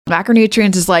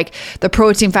Macronutrients is like the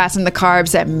protein, fats, and the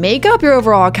carbs that make up your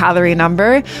overall calorie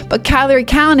number. But calorie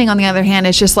counting, on the other hand,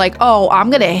 is just like, oh, I'm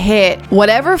going to hit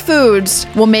whatever foods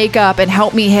will make up and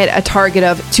help me hit a target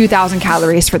of 2,000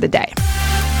 calories for the day.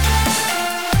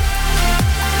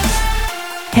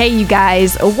 Hey, you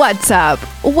guys, what's up?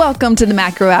 Welcome to the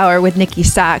Macro Hour with Nikki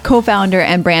Stott, co-founder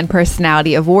and brand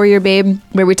personality of Warrior Babe,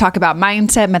 where we talk about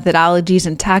mindset, methodologies,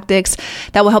 and tactics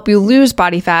that will help you lose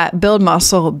body fat, build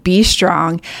muscle, be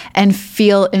strong, and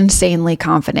feel insanely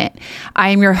confident. I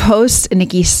am your host,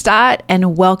 Nikki Stott,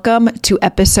 and welcome to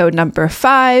episode number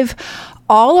 5,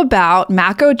 all about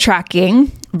macro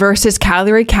tracking versus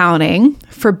calorie counting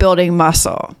for building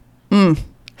muscle.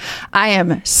 I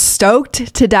am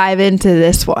stoked to dive into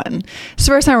this one. It's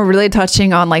the first time we're really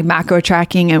touching on like macro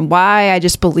tracking and why I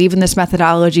just believe in this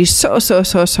methodology so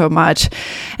much.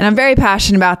 And I'm very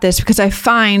passionate about this because I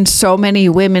find so many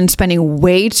women spending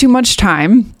way too much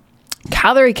time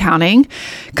calorie counting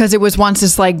because it was once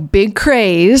this like big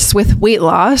craze with weight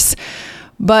loss,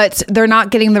 but they're not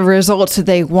getting the results that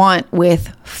they want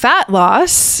with fat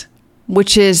loss,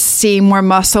 which is seeing more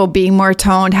muscle, being more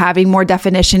toned, having more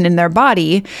definition in their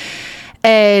body.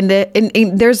 And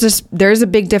there's a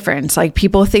big difference. Like,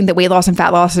 people think that weight loss and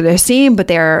fat loss are the same, but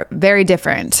they're very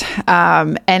different.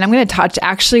 And I'm going to touch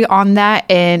actually on that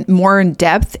in more in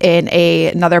depth in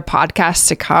another podcast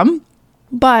to come.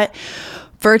 But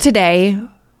for today,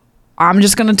 I'm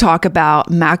just going to talk about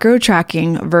macro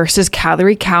tracking versus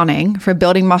calorie counting for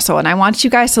building muscle. And I want you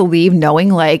guys to leave knowing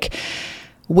like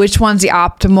which one's the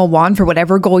optimal one for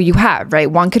whatever goal you have,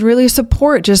 right? One could really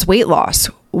support just weight loss.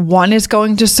 One is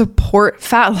going to support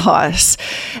fat loss.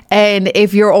 And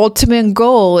if your ultimate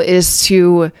goal is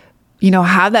to,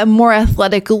 have that more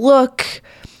athletic look,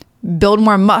 build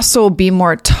more muscle, be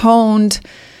more toned,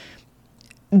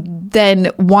 then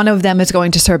one of them is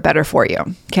going to serve better for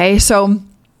you. Okay. So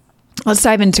let's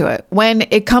dive into it. When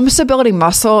it comes to building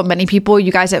muscle, many people,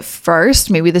 you guys at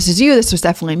first, maybe this is you, this was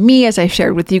definitely me, as I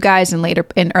shared with you guys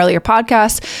in earlier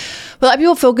podcasts, but a lot of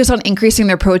people focus on increasing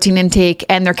their protein intake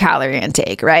and their calorie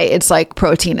intake, right? It's like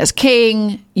protein is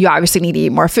king. You obviously need to eat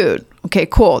more food. Okay,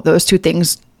 cool. Those two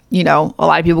things, a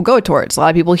lot of people go towards. A lot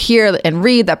of people hear and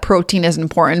read that protein is an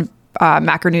important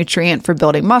macronutrient for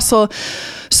building muscle.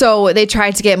 So they try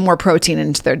to get more protein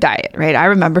into their diet, right? I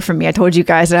remember for me, I told you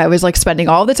guys that I was like spending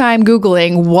all the time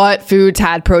Googling what foods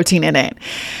had protein in it.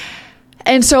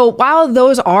 And so while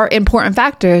those are important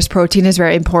factors, protein is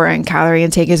very important, calorie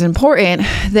intake is important,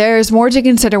 there's more to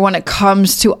consider when it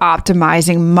comes to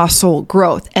optimizing muscle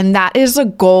growth. And that is the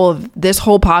goal of this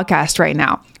whole podcast right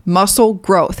now. Muscle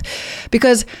growth.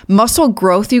 Because muscle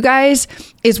growth, you guys,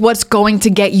 is what's going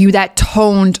to get you that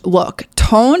toned look.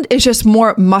 Toned is just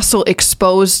more muscle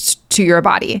exposed to your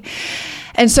body.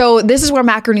 And so this is where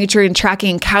macronutrient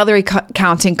tracking and calorie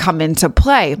counting come into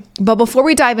play. But before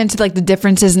we dive into like the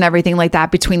differences and everything like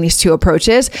that between these two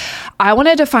approaches, I want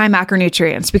to define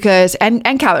macronutrients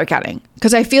and calorie counting,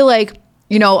 because I feel like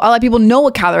a lot of people know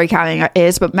what calorie counting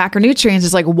is, but macronutrients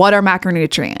is like, what are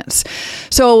macronutrients?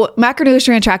 So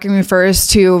macronutrient tracking refers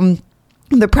to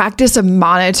the practice of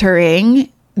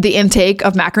monitoring the intake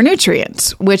of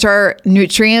macronutrients, which are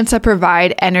nutrients that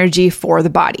provide energy for the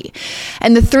body.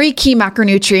 And the 3 key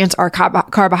macronutrients are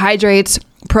carbohydrates,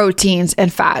 proteins,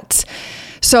 and fats.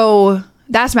 So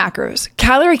that's macros.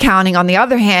 Calorie counting, on the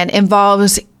other hand,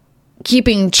 involves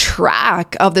keeping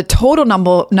track of the total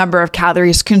number of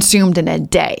calories consumed in a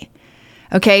day.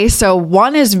 Okay, so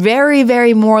one is a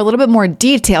little bit more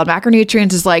detailed.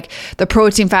 Macronutrients is like the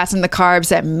protein, fats, and the carbs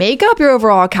that make up your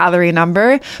overall calorie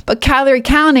number. But calorie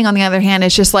counting, on the other hand,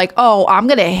 is just like, oh, I'm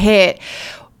going to hit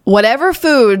whatever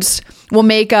foods will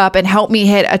make up and help me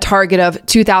hit a target of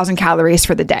 2,000 calories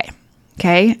for the day.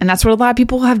 Okay, and that's what a lot of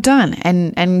people have done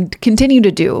and continue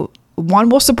to do. One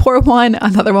will support one,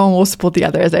 another one will support the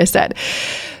other, as I said.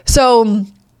 So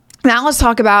now let's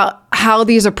talk about how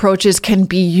these approaches can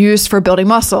be used for building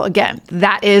muscle. Again,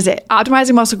 that is it.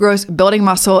 Optimizing muscle growth, building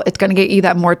muscle, it's going to get you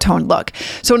that more toned look.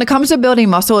 So when it comes to building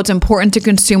muscle, it's important to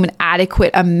consume an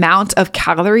adequate amount of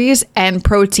calories and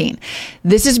protein.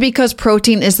 This is because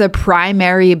protein is the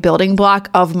primary building block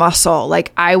of muscle.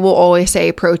 Like I will always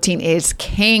say, protein is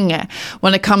king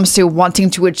when it comes to wanting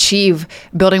to achieve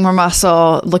building more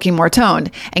muscle, looking more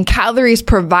toned. And calories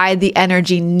provide the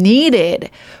energy needed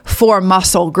for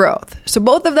muscle growth. So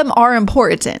both of them are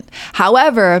important.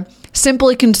 However,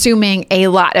 simply consuming a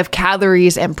lot of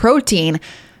calories and protein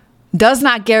does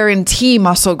not guarantee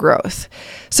muscle growth.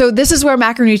 So this is where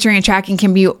macronutrient tracking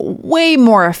can be way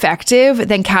more effective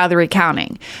than calorie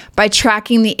counting. By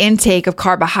tracking the intake of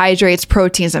carbohydrates,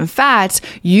 proteins, and fats,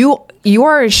 you you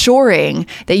are assuring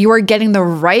that you are getting the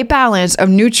right balance of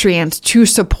nutrients to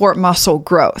support muscle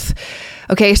growth.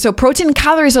 Okay, so protein and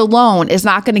calories alone is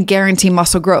not going to guarantee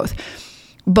muscle growth.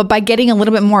 But by getting a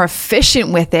little bit more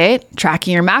efficient with it,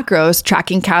 tracking your macros,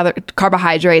 tracking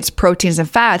carbohydrates, proteins, and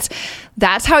fats,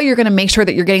 that's how you're going to make sure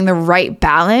that you're getting the right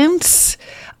balance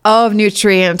of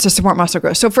nutrients to support muscle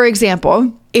growth. So for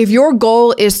example, if your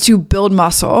goal is to build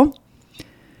muscle,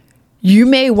 you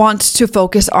may want to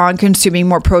focus on consuming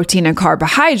more protein and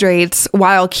carbohydrates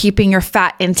while keeping your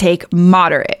fat intake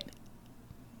moderate.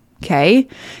 Okay.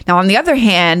 Now, on the other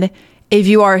hand, if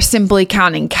you are simply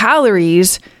counting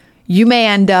calories, you may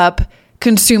end up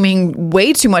consuming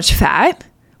way too much fat,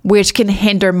 which can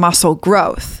hinder muscle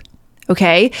growth.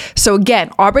 Okay. So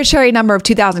again, arbitrary number of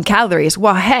 2,000 calories.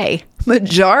 Well, hey,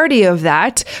 majority of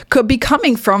that could be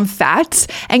coming from fats.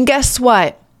 And guess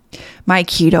what, my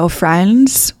keto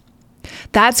friends?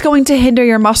 That's going to hinder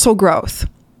your muscle growth.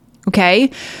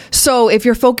 Okay. So if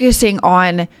you're focusing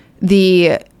on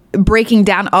the breaking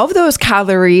down of those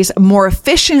calories more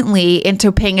efficiently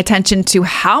into paying attention to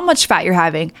how much fat you're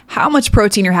having, how much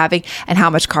protein you're having, and how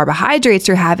much carbohydrates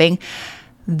you're having,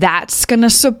 that's going to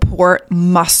support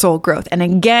muscle growth. And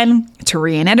again, to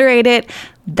reiterate it,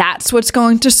 that's what's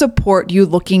going to support you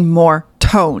looking more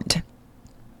toned.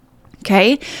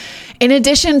 Okay. In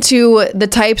addition to the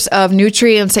types of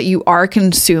nutrients that you are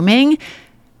consuming,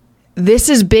 this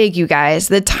is big, you guys.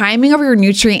 The timing of your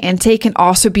nutrient intake can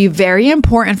also be very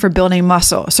important for building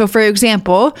muscle. So for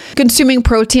example, consuming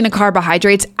protein and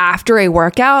carbohydrates after a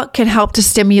workout can help to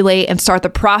stimulate and start the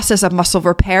process of muscle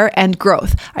repair and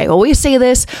growth. I always say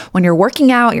this, when you're working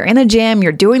out, you're in a gym,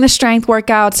 you're doing the strength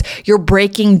workouts, you're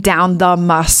breaking down the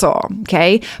muscle,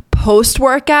 okay?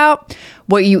 Post-workout,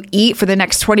 what you eat for the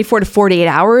next 24 to 48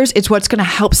 hours, it's what's going to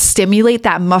help stimulate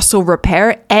that muscle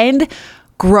repair and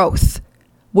growth,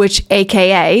 which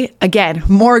AKA, again,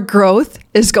 more growth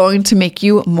is going to make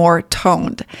you more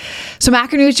toned. So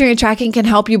macronutrient tracking can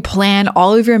help you plan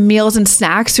all of your meals and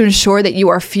snacks to ensure that you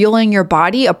are fueling your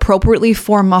body appropriately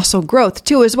for muscle growth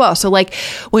too as well. So like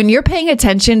when you're paying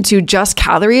attention to just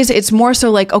calories, it's more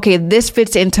so like, okay, this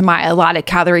fits into my allotted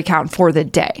calorie count for the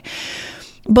day.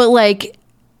 But like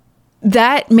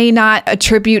that may not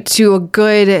attribute to a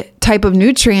good type of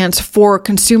nutrients for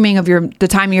consuming of the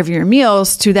timing of your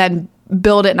meals to then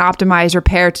build it and optimize,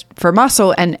 repair for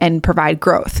muscle and provide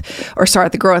growth or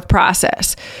start the growth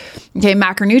process. Okay.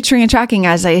 Macronutrient tracking,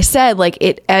 as I said, like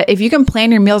if you can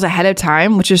plan your meals ahead of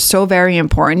time, which is so very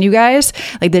important, you guys,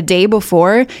 like the day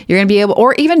before, you're going to be able,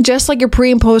 or even just like your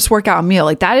pre and post workout meal,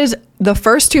 like that is the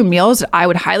first two meals I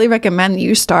would highly recommend that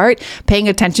you start paying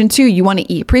attention to. You want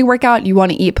to eat pre-workout, you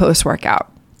want to eat post-workout.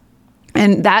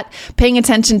 And that paying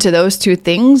attention to those two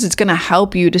things is going to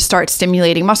help you to start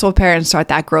stimulating muscle repair and start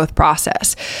that growth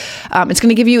process. It's going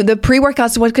to give you the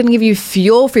pre-workouts. What's going to give you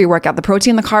fuel for your workout, the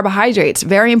protein, the carbohydrates,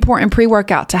 very important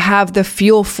pre-workout to have the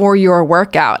fuel for your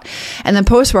workout. And then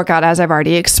post-workout, as I've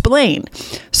already explained.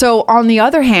 So on the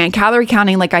other hand, calorie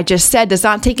counting, like I just said, does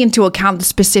not take into account the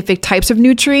specific types of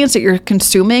nutrients that you're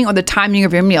consuming or the timing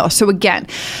of your meal. So again,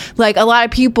 like a lot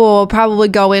of people probably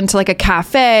go into like a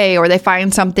cafe or they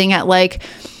find something at like,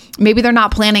 maybe they're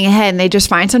not planning ahead and they just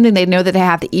find something they know that they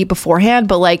have to eat beforehand.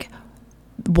 But like,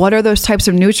 what are those types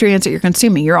of nutrients that you're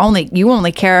consuming? You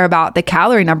only care about the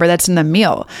calorie number that's in the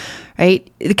meal,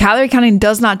 right? The calorie counting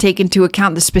does not take into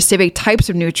account the specific types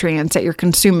of nutrients that you're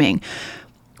consuming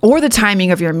or the timing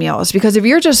of your meals. Because if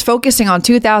you're just focusing on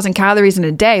 2,000 calories in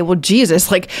a day, well, Jesus,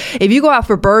 like if you go out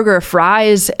for burger,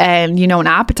 fries, and an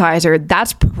appetizer,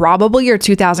 that's probably your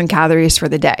 2,000 calories for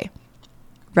the day,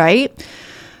 right?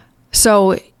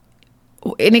 So,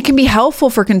 and it can be helpful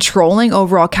for controlling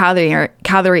overall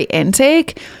calorie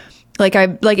intake. Like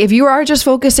if you are just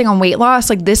focusing on weight loss,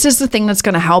 like this is the thing that's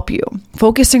going to help you.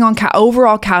 Focusing on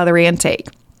overall calorie intake.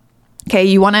 Okay,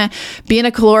 you want to be in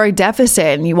a caloric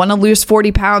deficit and you want to lose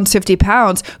 40 pounds, 50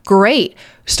 pounds. Great.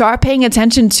 Start paying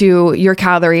attention to your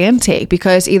calorie intake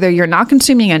because either you're not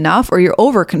consuming enough or you're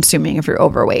over consuming if you're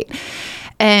overweight.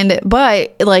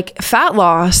 But like fat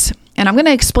loss, and I'm going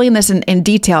to explain this in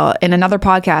detail in another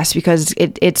podcast because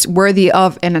it's worthy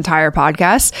of an entire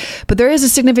podcast, but there is a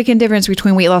significant difference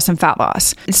between weight loss and fat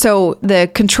loss. So the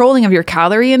controlling of your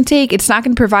calorie intake, it's not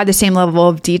going to provide the same level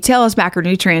of detail as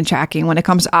macronutrient tracking when it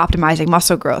comes to optimizing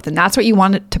muscle growth. And that's what you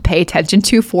want to pay attention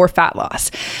to for fat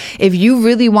loss. If you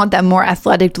really want that more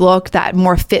athletic look, that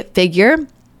more fit figure,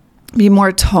 be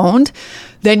more toned,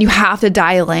 then you have to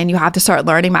dial in. You have to start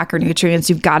learning macronutrients.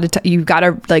 You've got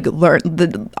to like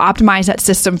optimize that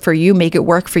system for you, make it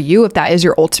work for you if that is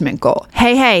your ultimate goal.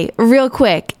 Hey, real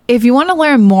quick. if you want to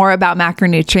learn more about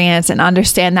macronutrients and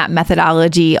understand that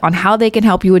methodology on how they can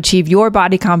help you achieve your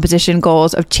body composition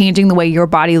goals of changing the way your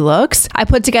body looks, I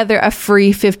put together a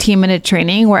free 15-minute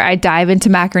training where I dive into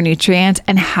macronutrients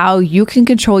and how you can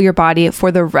control your body for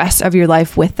the rest of your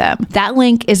life with them. That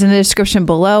link is in the description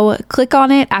below. Click on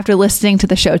it after listening to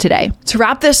the show today. To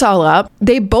wrap this all up,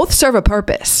 they both serve a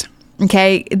purpose.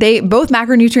 Okay, both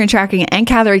macronutrient tracking and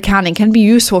calorie counting can be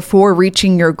useful for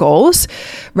reaching your goals,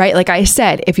 right? Like I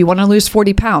said, if you want to lose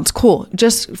 40 pounds, cool.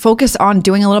 Just focus on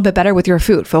doing a little bit better with your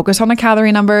food. Focus on a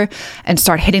calorie number and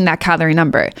start hitting that calorie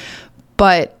number.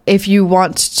 But if you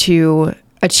want to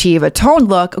achieve a toned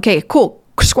look, okay, cool.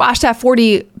 Squash that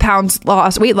 40 pounds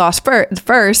weight loss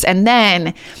first, and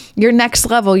then your next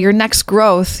level, your next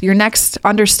growth, your next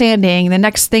understanding, the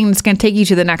next thing that's going to take you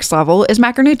to the next level is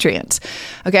macronutrients.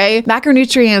 Okay.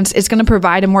 Macronutrients is going to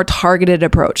provide a more targeted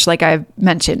approach, like I've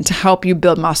mentioned, to help you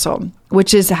build muscle,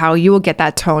 which is how you will get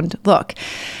that toned look.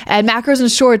 And macros in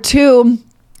short too,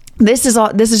 this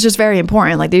is just very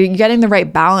important. Like you're getting the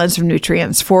right balance of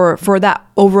nutrients for that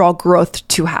overall growth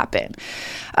to happen.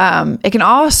 It can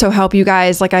also help you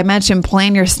guys, like I mentioned,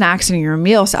 plan your snacks and your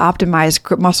meals to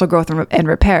optimize muscle growth and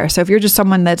repair. So if you're just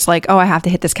someone that's like, oh, I have to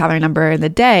hit this calorie number in the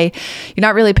day, you're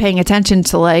not really paying attention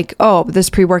to like, oh, this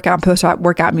pre-workout and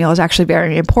post-workout meal is actually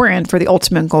very important for the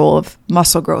ultimate goal of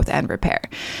muscle growth and repair.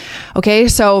 Okay,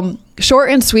 so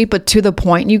short and sweet, but to the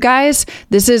point, you guys.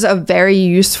 This is a very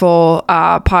useful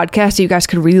podcast that you guys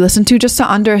could really listen to just to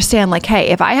understand, like, hey,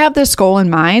 if I have this goal in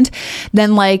mind,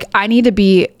 then like I need to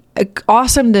be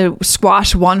awesome to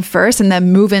squash one first and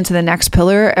then move into the next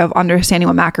pillar of understanding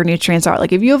what macronutrients are.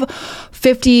 Like if you have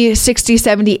 50, 60,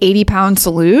 70, 80 pounds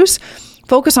to lose,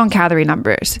 focus on calorie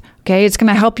numbers. Okay. It's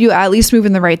going to help you at least move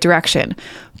in the right direction.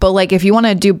 But like if you want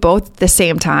to do both at the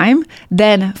same time,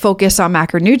 then focus on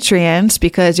macronutrients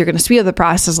because you're going to speed up the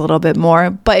process a little bit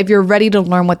more. But if you're ready to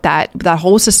learn what that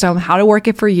whole system, how to work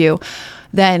it for you,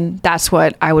 then that's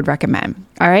what I would recommend.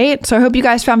 All right. So I hope you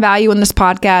guys found value in this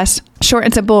podcast. Short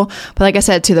and simple, but like I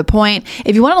said, to the point.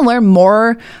 If you want to learn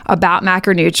more about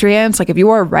macronutrients, like if you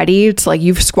are ready to, like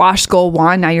you've squashed goal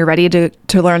 1, now you're ready to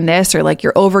learn this, or like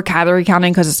you're over calorie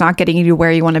counting because it's not getting you to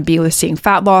where you want to be with seeing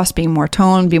fat loss, being more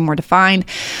toned, being more defined,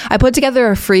 I put together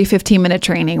a free 15-minute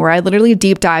training where I literally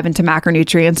deep dive into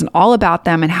macronutrients and all about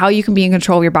them and how you can be in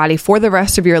control of your body for the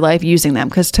rest of your life using them.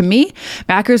 Because to me,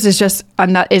 macros is just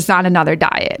is not another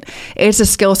diet. It's a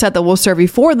skill set that will serve you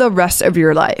for the rest of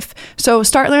your life. So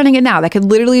start learning it now. That could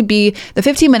literally be the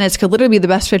 15 minutes could literally be the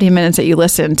best 15 minutes that you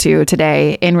listen to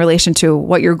today in relation to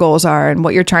what your goals are and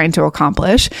what you're trying to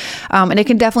accomplish. And it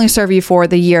can definitely serve you for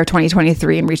the year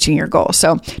 2023 and reaching your goals.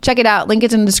 So check it out. Link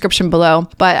is in the description below.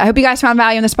 But I hope you guys found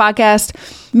value in this podcast.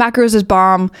 Macros is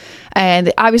bomb.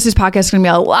 And obviously this podcast is going to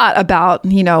be a lot about,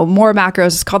 more macros.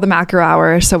 It's called the Macro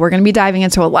Hour. So we're going to be diving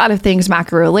into a lot of things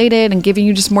macro related and giving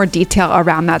you just more detail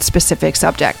around that specific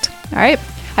subject. All right.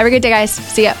 Have a good day, guys.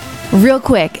 See ya. Real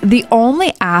quick, the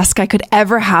only ask I could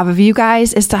ever have of you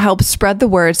guys is to help spread the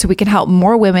word so we can help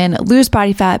more women lose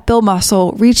body fat, build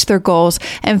muscle, reach their goals,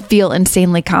 and feel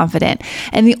insanely confident.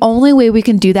 And the only way we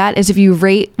can do that is if you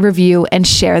rate, review, and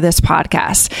share this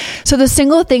podcast. So the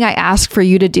single thing I ask for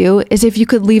you to do is if you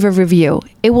could leave a review.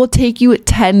 It will take you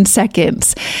 10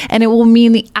 seconds, and it will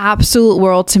mean the absolute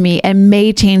world to me and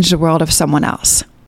may change the world of someone else.